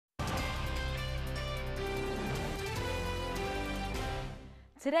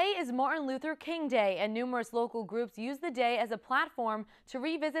Today is Martin Luther King Day, and numerous local groups use the day as a platform to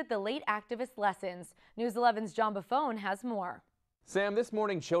revisit the late activist lessons. News 11's John Buffone has more. Sam, this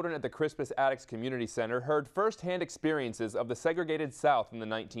morning children at the Crispus Attucks Community Center heard first-hand experiences of the segregated South in the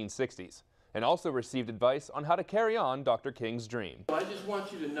 1960s and also received advice on how to carry on Dr. King's dream. I just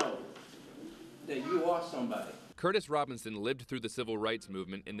want you to know that you are somebody. Curtis Robinson lived through the civil rights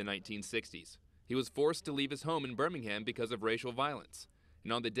movement in the 1960s. He was forced to leave his home in Birmingham because of racial violence.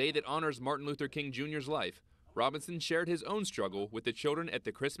 And on the day that honors Martin Luther King Jr.'s life, Robinson shared his own struggle with the children at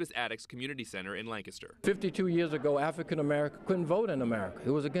the Crispus Attucks Community Center in Lancaster. 52 years ago, African America couldn't vote in America. It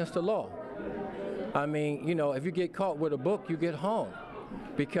was against the law. I mean, you know, if you get caught with a book, you get hung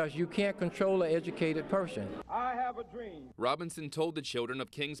because you can't control an educated person. I have a dream. Robinson told the children of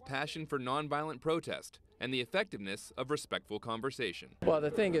King's passion for nonviolent protest and the effectiveness of respectful conversation. Well,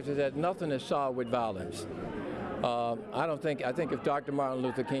 the thing is that nothing is solved with violence. I think if Dr. Martin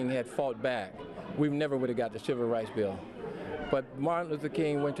Luther King had fought back, we never would have got the Civil Rights Bill. But Martin Luther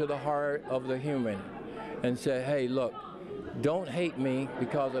King went to the heart of the human and said, hey, look, don't hate me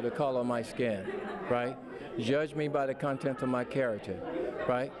because of the color of my skin, right? Judge me by the content of my character,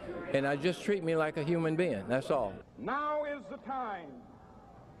 right? And just treat me like a human being, that's all. Now is the time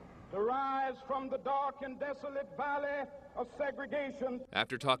to rise from the dark and desolate valley of segregation.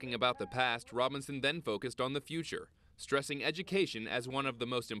 After talking about the past, Robinson then focused on the future, stressing education as one of the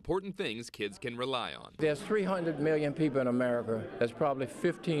most important things kids can rely on. There's 300 million people in America. There's probably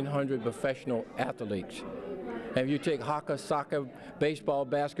 1,500 professional athletes. And if you take hockey, soccer, baseball,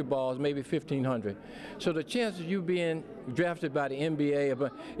 basketball, it's maybe 1,500. So the chances of you being drafted by the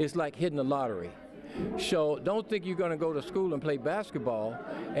NBA is like hitting the lottery. So don't think you're going to go to school and play basketball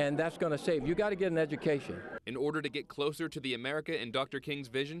and that's going to save you. You got to get an education. In order to get closer to the America in Dr. King's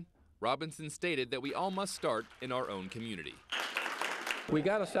vision, Robinson stated that we all must start in our own community. We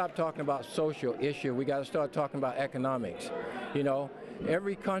got to stop talking about social issue. We got to start talking about economics. You know,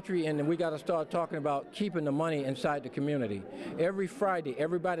 every country, and we got to start talking about keeping the money inside the community. Every Friday,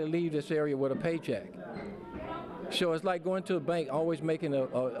 everybody leave this area with a paycheck. So it's like going to a bank, always making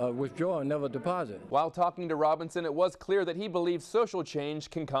a withdrawal and never deposit. While talking to Robinson, it was clear that he believes social change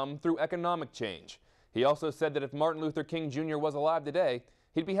can come through economic change. He also said that if Martin Luther King Jr. was alive today,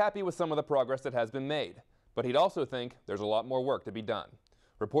 he'd be happy with some of the progress that has been made. But he'd also think there's a lot more work to be done.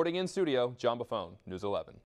 Reporting in studio, John Buffone, News 11.